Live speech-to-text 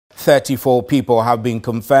34 people have been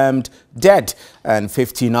confirmed dead and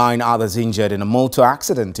 59 others injured in a motor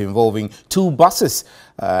accident involving two buses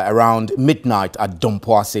around midnight at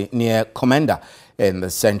Dompoase near Komenda in the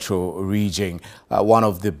central region. One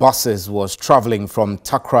of the buses was traveling from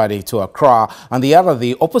Takoradi to Accra and the other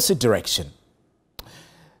the opposite direction.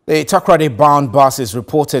 The Takoradi-bound bus is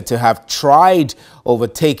reported to have tried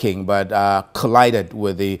overtaking but collided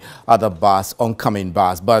with the other bus, oncoming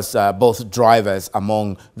bus. Both drivers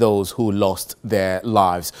among those who lost their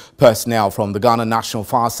lives. Personnel from the Ghana National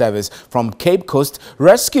Fire Service from Cape Coast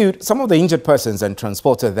rescued some of the injured persons and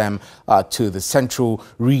transported them to the Central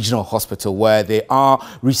Regional Hospital, where they are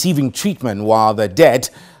receiving treatment while the dead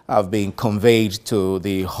have been conveyed to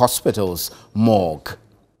the hospital's morgue.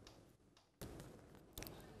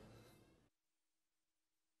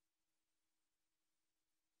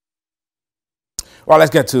 Well,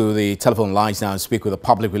 let's get to the telephone lines now and speak with the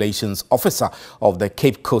Public Relations Officer of the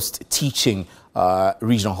Cape Coast Teaching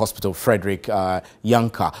Regional Hospital, Frederick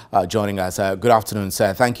Yanka, joining us. Good afternoon,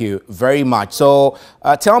 sir. Thank you very much. So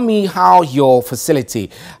tell me how your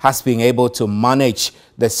facility has been able to manage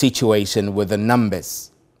the situation with the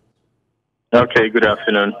numbers. Okay, good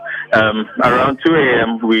afternoon. Around 2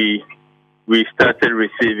 a.m., we started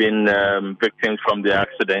receiving victims from the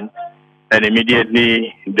accident, and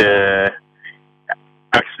immediately the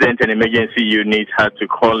accident and emergency units had to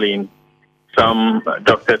call in some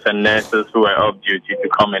doctors and nurses who were off duty to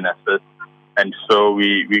come and assist. And so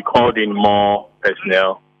we called in more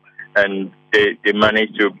personnel, and they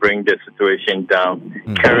managed to bring the situation down.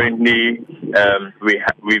 Mm-hmm. Currently,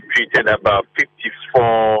 we've treated about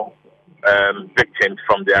 54 victims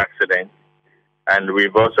from the accident, and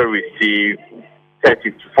we've also received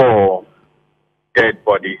 34 dead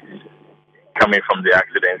bodies coming from the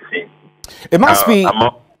accident scene. It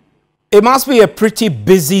must be a pretty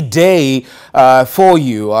busy day for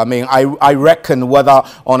you. I mean, I reckon whether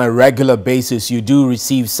on a regular basis you do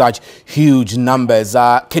receive such huge numbers.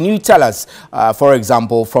 Can you tell us, for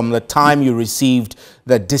example, from the time you received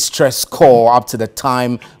the distress call up to the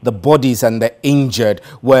time the bodies and the injured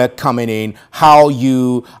were coming in, how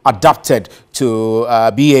you adapted to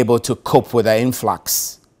be able to cope with the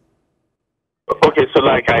influx? Okay, so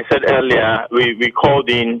like I said earlier, we called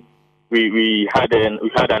in. We had an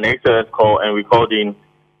XOS call, and we called in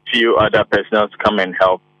few other personnel to come and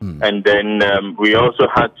help. And then we also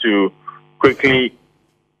had to quickly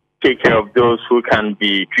take care of those who can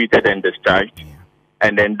be treated and discharged,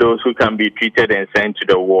 and then those who can be treated and sent to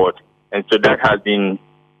the ward. And so that has been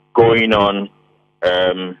going on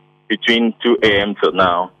between 2 a.m. till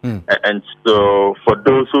now. And so for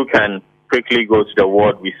those who can quickly go to the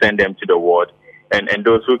ward, we send them to the ward. And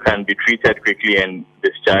those who can be treated quickly and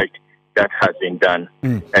discharged, that has been done.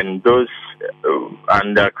 And those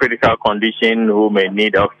under critical condition who may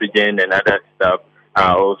need oxygen and other stuff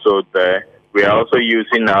are also there. We are also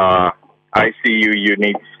using our ICU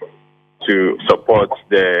units to support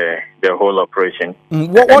the whole operation.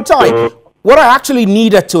 What I actually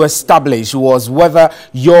needed to establish was whether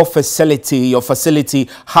your facility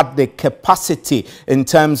had the capacity in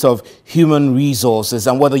terms of human resources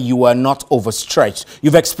and whether you were not overstretched.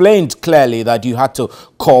 You've explained clearly that you had to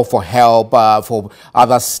call for help for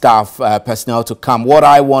other staff personnel to come. What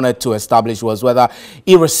I wanted to establish was whether,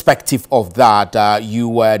 irrespective of that, you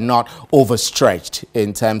were not overstretched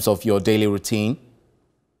in terms of your daily routine.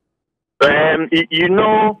 You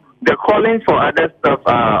know, the calling for other staff,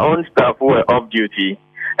 our own staff who were off duty.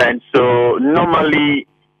 And so normally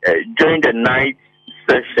during the night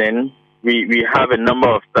session, we have a number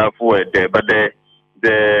of staff who were there, but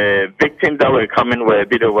the victims that were coming were a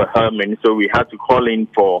bit overwhelming, so we had to call in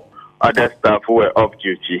for other staff who were off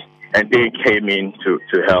duty, and they came in to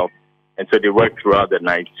help. And so they worked throughout the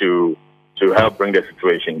night to help bring the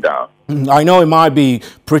situation down. I know it might be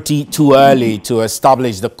pretty too early to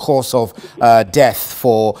establish the cause of death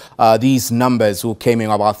for these numbers who came in,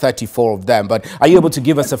 about 34 of them, but are you able to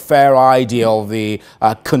give us a fair idea of the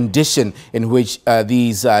condition in which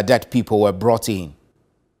these dead people were brought in?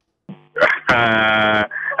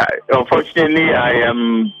 Unfortunately, I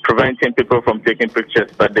am preventing people from taking pictures,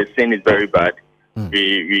 but the scene is very bad.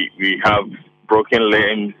 We have broken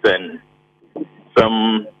limbs and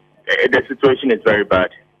some... The situation is very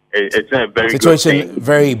bad. It's a very situation good scene.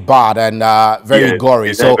 Very bad and very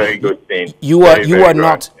gory. It's so a very good scene. You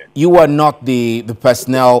were not the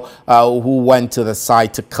personnel who went to the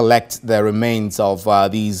site to collect the remains of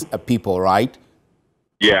these people, right?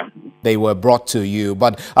 Yeah. They were brought to you.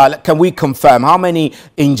 But can we confirm how many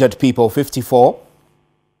injured people? 54?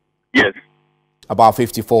 Yes. About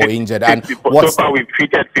 54 injured. 54. And so far, we've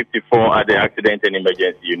treated 54 at the accident and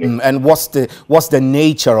emergency unit. And what's the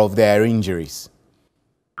nature of their injuries?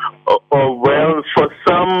 Well, for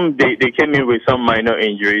some, they came in with some minor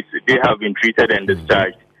injuries. They have been treated and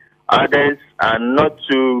discharged. Others are not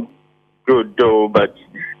too good, though, but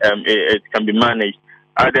it can be managed.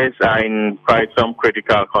 Others are in quite some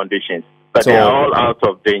critical conditions. But they are all out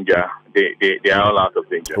of danger. They are all out of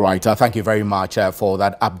danger. Right. Thank you very much for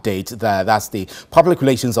that update. That's the public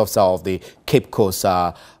relations officer of the Cape Coast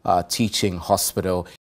Teaching Hospital.